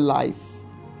days of your life.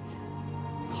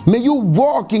 May you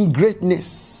walk in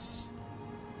greatness.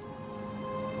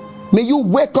 May you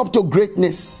wake up to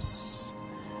greatness.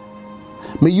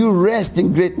 May you rest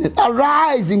in greatness.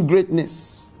 Arise in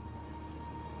greatness.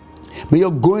 May your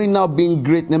going out be in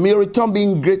greatness. May your return be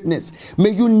in greatness. May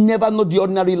you never know the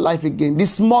ordinary life again.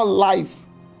 This small life.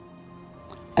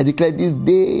 I declare this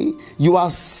day, you are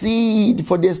seed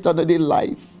for the extraordinary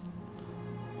life.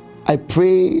 I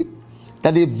pray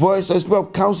that the voice of the Spirit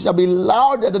of counsel shall be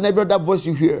louder than every other voice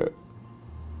you hear.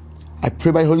 I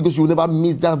pray by the Holy Ghost you will never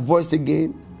miss that voice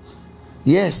again.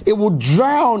 Yes, it will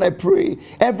drown, I pray,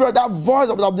 every other voice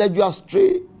that will have led you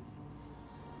astray.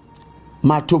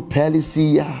 Mato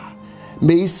Pelisia,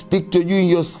 may He speak to you in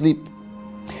your sleep.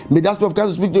 May that Spirit of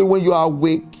counsel speak to you when you are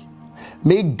awake.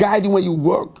 May He guide you when you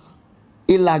work.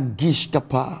 Ilagish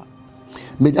Kapa.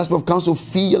 May that Spirit of counsel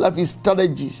fill your life with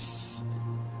strategies.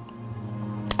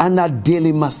 Anna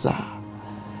Daily Masa.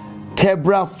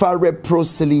 Kebra Fare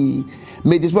Prosely.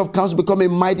 May the Spirit of counsel become a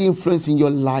mighty influence in your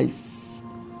life.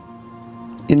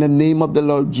 In the name of the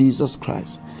Lord Jesus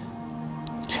Christ.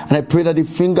 And I pray that the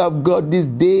finger of God this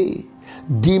day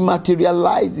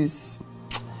dematerializes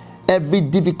every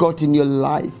difficulty in your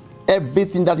life,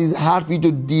 everything that is hard for you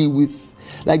to deal with.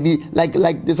 Like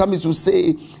the psalmist will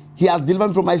say, He has delivered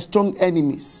me from my strong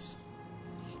enemies.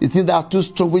 The things that are too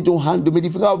strong for you to handle, may the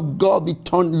finger of God be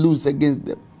turned loose against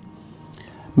them.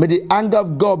 May the anger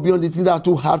of God be on the things that are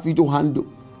too hard for you to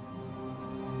handle.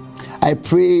 I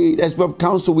pray that the Spirit of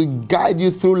counsel will guide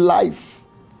you through life,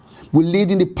 will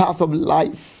lead in the path of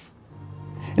life,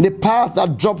 in the path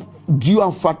that drops dew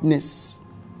and fatness.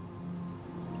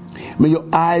 May your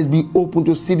eyes be open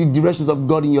to see the directions of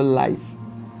God in your life.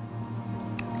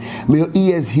 May your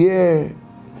ears hear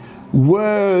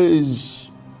words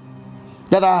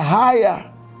that are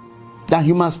higher than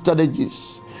human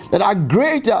strategies, that are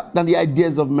greater than the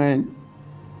ideas of men.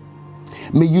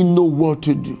 May you know what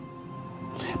to do.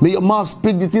 May your mouth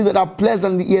speak the things that are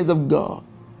pleasant in the ears of God.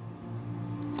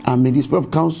 And may the Spirit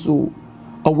of counsel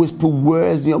always put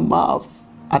words in your mouth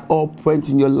at all points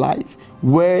in your life.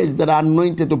 Words that are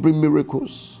anointed to bring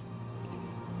miracles.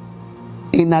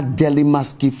 In a daily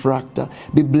maski fracta.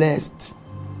 Be blessed.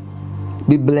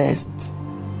 Be blessed.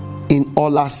 In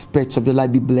all aspects of your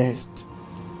life, be blessed.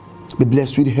 Be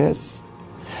blessed with health.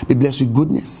 Be blessed with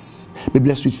goodness. Be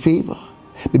blessed with favor.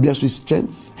 Be blessed with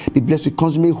strength. Be blessed with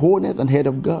consummate wholeness and head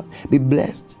of God. Be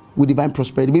blessed with divine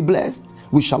prosperity. Be blessed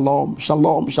with shalom,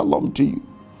 shalom, shalom to you.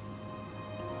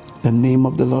 The name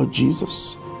of the Lord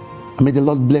Jesus. And may the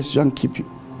Lord bless you and keep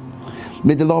you.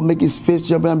 May the Lord make His face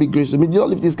to you and be gracious. May the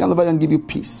Lord lift His hand over you and give you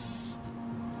peace.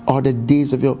 All the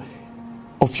days of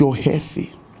your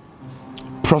healthy,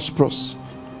 prosperous,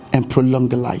 and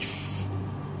prolonged life.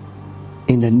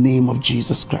 In the name of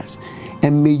Jesus Christ.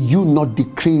 And may you not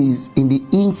decrease in the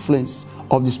influence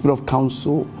of the Spirit of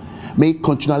counsel. May it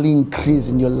continually increase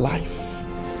in your life.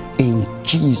 In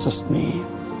Jesus' name.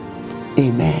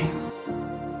 Amen.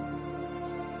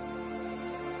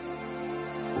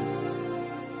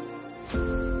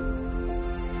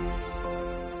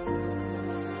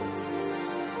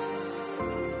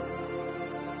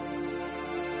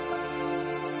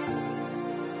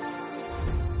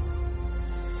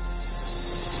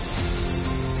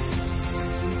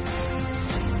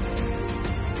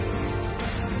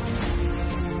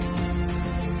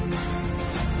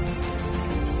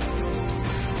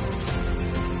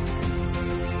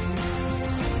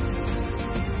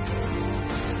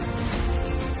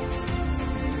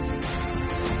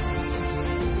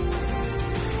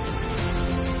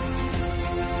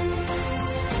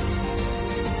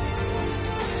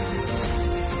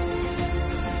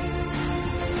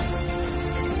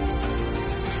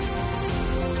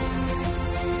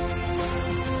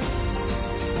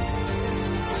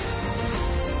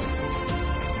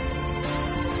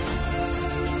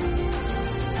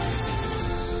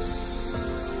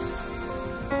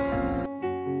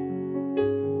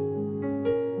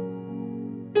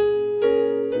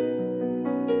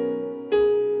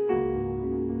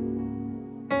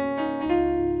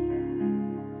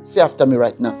 Say after me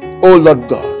right now. Oh Lord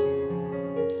God,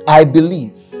 I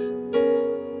believe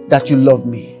that you love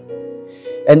me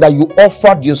and that you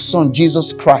offered your Son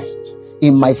Jesus Christ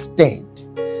in my stead,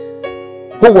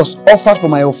 who was offered for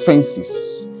my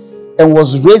offenses and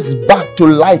was raised back to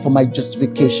life for my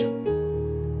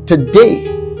justification. Today,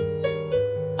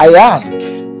 I ask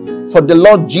for the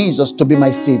Lord Jesus to be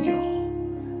my Savior.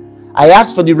 I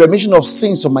ask for the remission of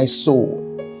sins of my soul.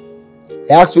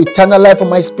 I ask for eternal life of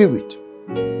my spirit.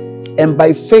 And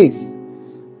by faith,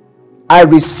 I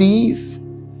receive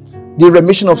the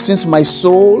remission of sins of my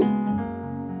soul.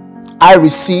 I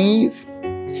receive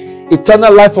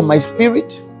eternal life of my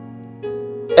spirit.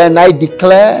 And I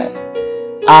declare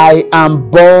I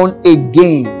am born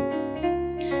again.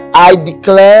 I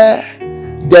declare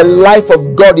the life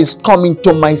of God is coming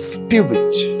to my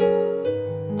spirit.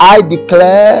 I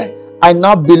declare I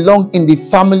now belong in the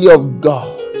family of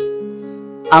God.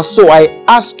 And so I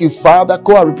ask you, Father,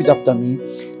 go and repeat after me.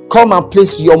 Come and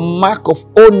place your mark of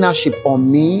ownership on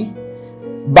me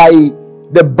by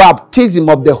the baptism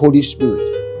of the Holy Spirit.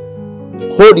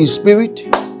 Holy Spirit,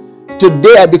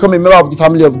 today I become a member of the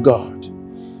family of God.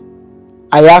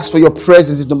 I ask for your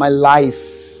presence into my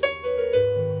life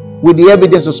with the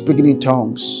evidence of speaking in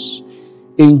tongues.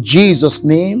 In Jesus'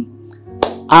 name,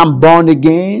 I'm born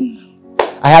again.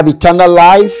 I have eternal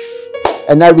life,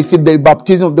 and I receive the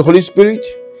baptism of the Holy Spirit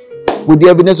with the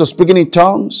evidence of speaking in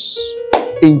tongues.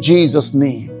 In Jesus'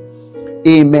 name.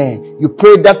 Amen. You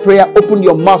prayed that prayer. Open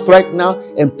your mouth right now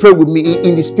and pray with me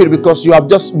in the Spirit, because you have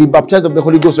just been baptized of the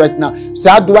Holy Ghost right now.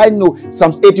 So how do I know?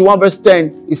 Psalms 81 verse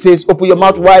 10, it says, open your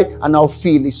mouth wide and I'll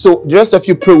fill it. So the rest of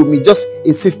you pray with me just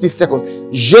in 60 seconds.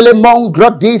 Jelemon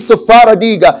gradiso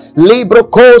faradiga, libro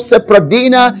cose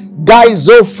pradina,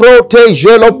 gaizo frote,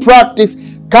 gelo practice,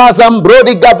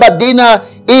 Kazambrodi Gabadina,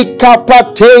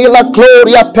 Ikapate la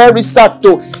Gloria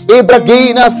Perisato,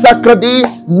 Ibragina Sacradi,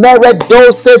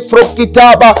 Meredose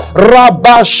Frokitaba,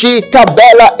 Rabashi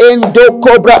Kabela Endo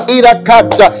Cobra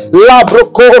Irakata,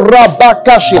 Labroko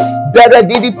Rabakashi,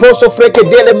 Beredidi Poso Freke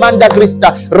Dele Manda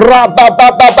Krista,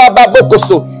 Rabababa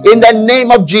Bokoso, in the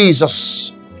name of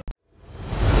Jesus.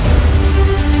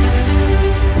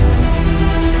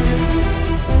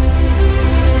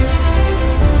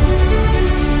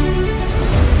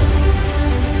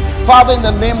 Father, in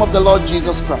the name of the Lord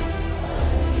Jesus Christ,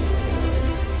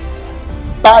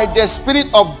 by the spirit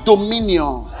of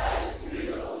dominion,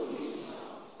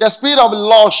 the spirit of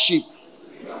lordship,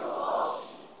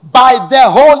 by the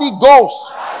Holy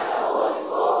Ghost,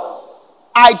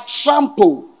 I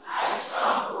trample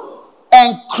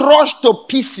and crush to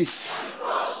pieces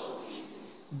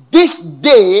this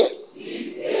day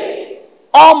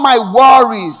all my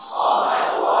worries,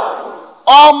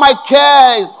 all my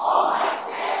cares,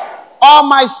 all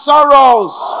my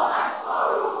sorrows,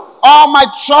 all my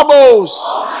troubles,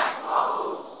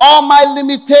 all my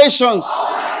limitations.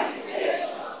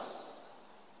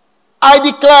 I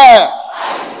declare,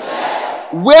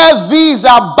 where these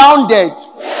are bounded,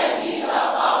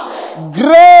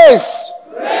 grace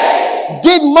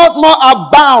did much more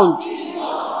abound.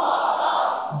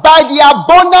 By the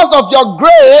abundance of your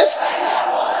grace,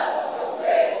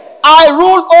 I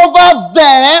rule over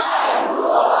them.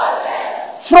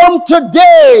 From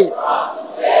today,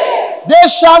 they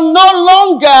shall no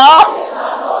longer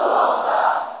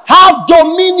have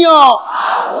dominion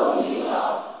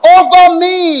over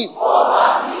me.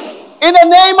 In the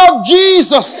name of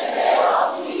Jesus,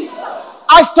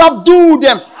 I subdue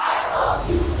them.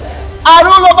 I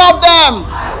rule over them.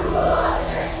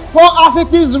 For as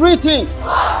it is written,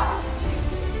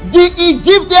 the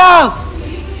Egyptians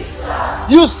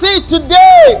you see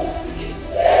today,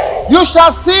 you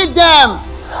shall see them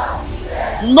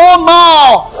no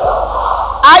more.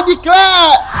 I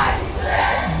declare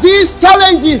these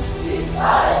challenges,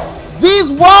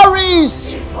 these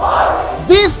worries,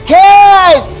 these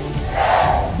cares,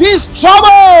 these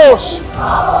troubles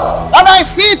that I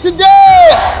see today,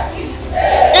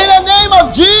 in the name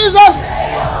of Jesus,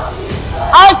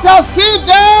 I shall see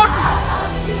them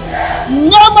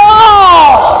no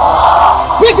more.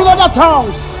 Speak in other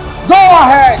tongues. Go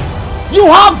ahead. You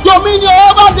have dominion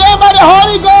over them by the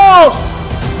Holy Ghost.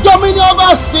 Dominion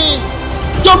over sin,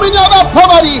 dominion over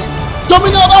poverty,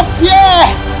 dominion over fear,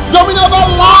 dominion over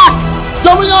lack,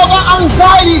 dominion over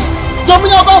anxiety,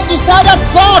 dominion over suicidal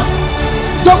thought,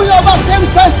 dominion over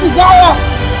same-sex desires,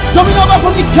 dominion over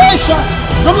fornication,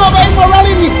 dominion over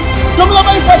immorality, dominion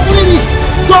over infertility,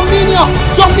 dominion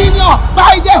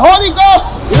by the Holy Ghost.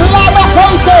 Lava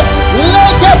Conte,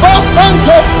 Legebo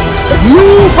Santo,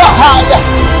 Yubahaya,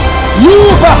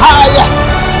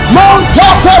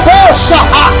 Montokobosha,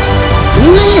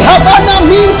 Lihabana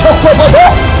Minto Kobobo,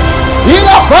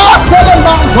 Ira Basa de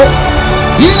Manto,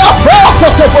 Ira Boko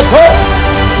Topoto,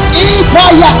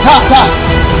 Ipayatata,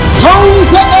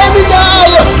 Tonza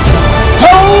Emidayo,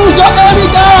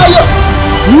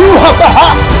 you have a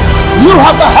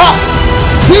heart,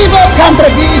 Siva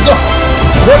Cambredizo,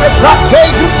 Prate,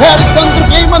 Periscope,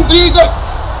 Game and Drigo,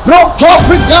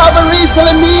 Procopri Gava,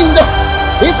 Risalamindo.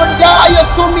 Ifadaya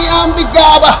sumi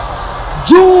ambigaba,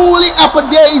 Julie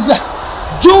Apadeza,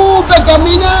 Juba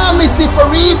Gamina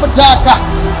Misifari Pataka,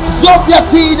 Zofia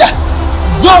Tiza,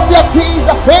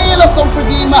 Pela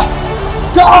Somfrigima,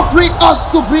 Scopri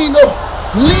Oscovrino,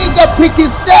 Liga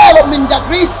Prikistelo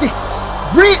Minda-Christi,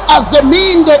 Vri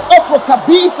Azomindo Opro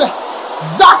Cabisa,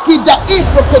 Zaki da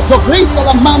Iprocotogrisa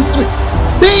la Mantri,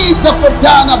 Bisa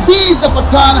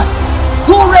Patana,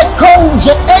 Kure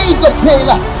Konjo Ego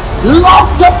Pela,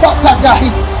 Lota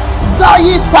Patagahi,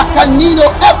 Zai Pacanino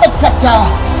Ebekata,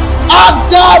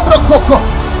 Adabro Coco,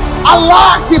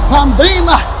 Alati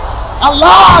Pandrima,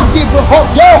 Alati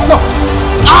Brohoko,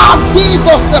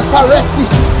 Adigo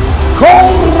separatis.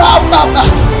 Korababa.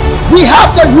 We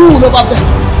have the rule over them.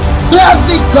 Blessed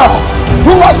be God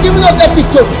who has given us the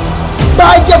victory.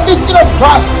 By the victory of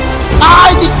Christ,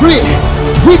 I decree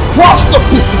we crush the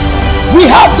pieces. We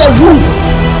have the rule.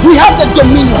 We have the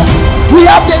dominion. We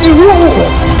have the rule,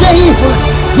 the influence,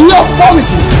 the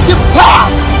authority, the power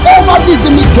over these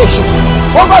limitations,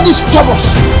 over these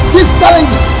troubles, these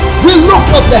challenges. We look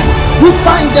for them. We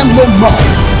find them no more.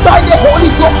 By the Holy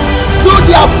Ghost, through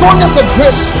the abundance of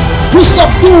grace, we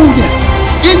subdue them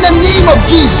in the name of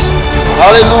Jesus.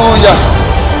 Hallelujah.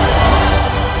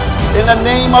 In the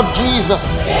name of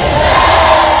Jesus.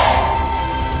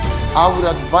 I would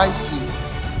advise you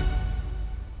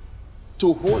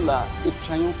to hold a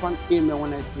triumphant amen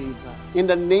when I say that. In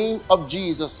the name of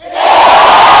Jesus.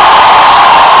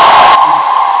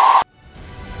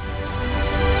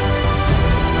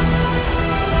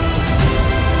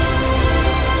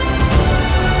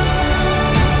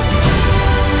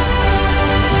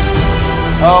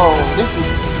 Oh, this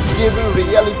is giving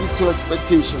reality to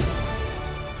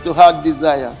expectations, to heart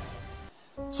desires.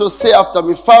 So say after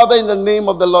me, Father, in the name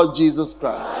of the Lord Jesus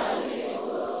Christ,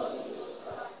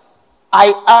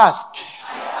 I ask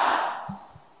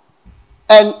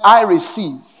and I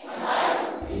receive.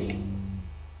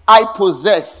 I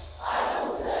possess.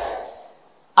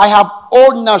 I have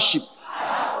ownership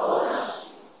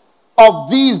of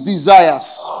these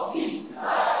desires,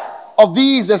 of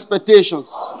these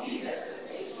expectations.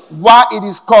 Why it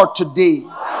is called today.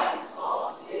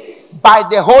 By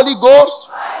the Holy Ghost,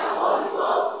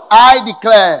 I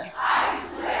declare,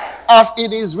 as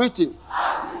it is written,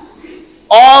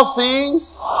 all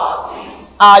things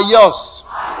are yours.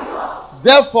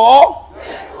 Therefore,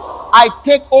 I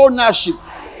take ownership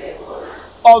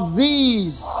of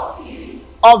these.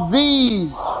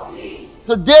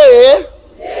 Today,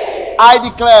 I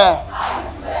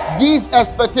declare these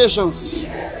expectations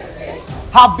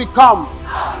have become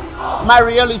my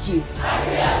reality.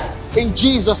 In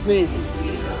Jesus' name.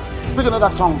 Speak another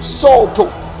tongue.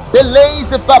 Soto.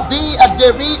 Belaze babi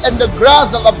aderi and the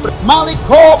grass of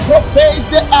Maliko proface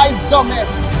the ice garment.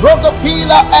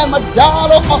 Rogofila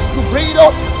amadalo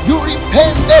oscuvrido. You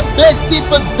repent the besti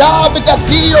for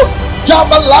Davigatiro.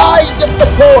 Jabalai the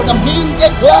Pepona. Minge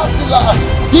glassila.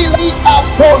 Dili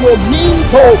Apollo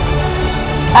Minto.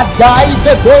 Adai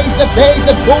the base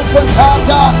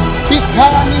Bukontata.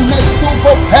 Bikani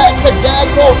mestupo peke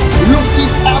deko.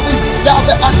 Lutis avis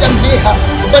dave andameha.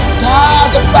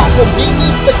 Betade bako mini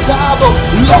betado.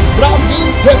 Lokra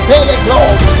minte pelego.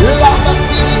 Lava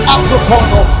city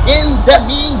apropono. In the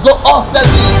mingo of the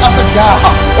lee of the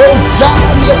daha. Oh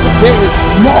jami of the day.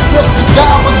 Mokro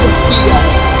figama with spear.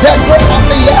 Zero of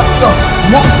the after.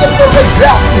 Nasa for the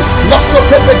grassy. Lokro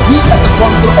pepe deep as a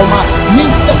bundle of my.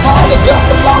 Mr.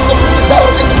 Polygraph along the Pizarro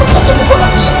and the Pocahontas for a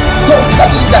beer. Don't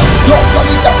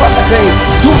salida para the grave.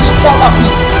 Do the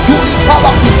palapis.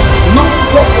 No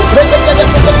toco. Repetele.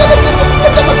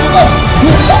 Do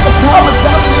the avatar of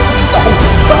David in the home.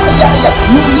 Barayaya.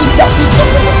 You need that piece of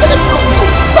the pronto.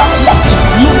 Barayaki.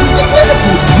 You need the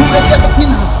therapy. You need the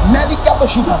patina. Medica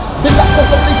sugar. The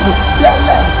lactose of liquid.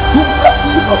 Belle. You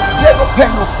prativo. Never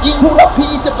penno. In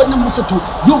rapite penemusato.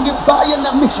 You get by an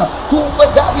amisha. Tu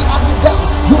bagadi at the down.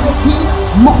 You repeat.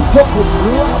 Montoco.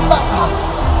 Rabaka.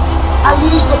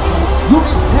 Aligopo, you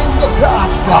repent the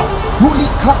grata, Bully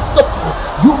Craftopo,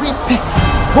 you repent,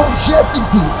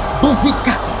 Projebidi,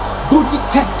 Buzicato,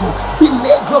 Budicato,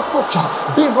 Bilegro Focha,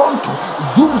 Bironto,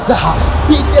 Zuzaha,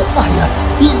 Bide Fire,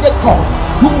 Bileco,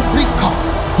 Dubrico,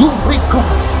 Zubrico,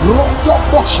 Roto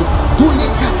Boshi,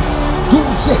 Dulicato,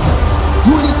 Dulceco,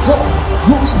 Dulico,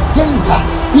 Durigenga,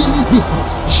 Bilizifo,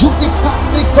 Jose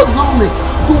Patrick Nome,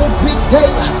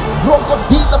 Dubritega.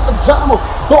 Rogodila for drama,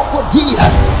 Bocodia,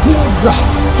 Dubra,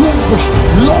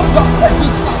 Lord of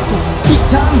Regisato,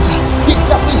 Pitanja,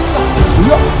 Pitavisa,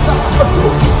 Lord of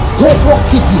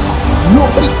Debrokidia,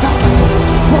 Nobri Casato,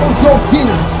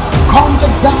 Progodina, Conda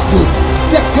Davi,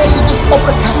 Secadis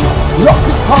Obracata,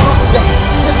 Loki Paras Day,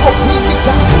 the Obriti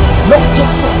Gato, Lord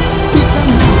Joseph,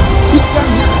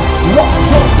 Pitana, Lord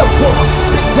Jorda Boa,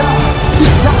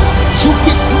 Pita,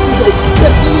 Shuki Kundo, the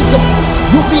Bees of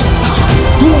Yurita.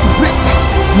 You Brita,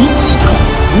 you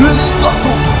Lico,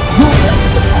 you rest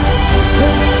the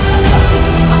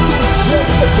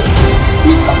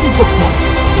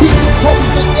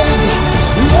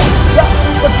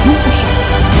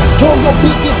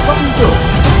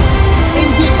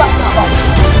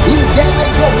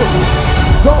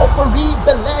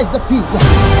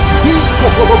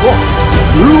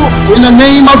in the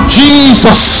name of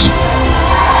Jesus.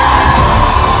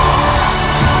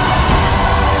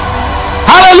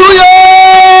 Hallelujah.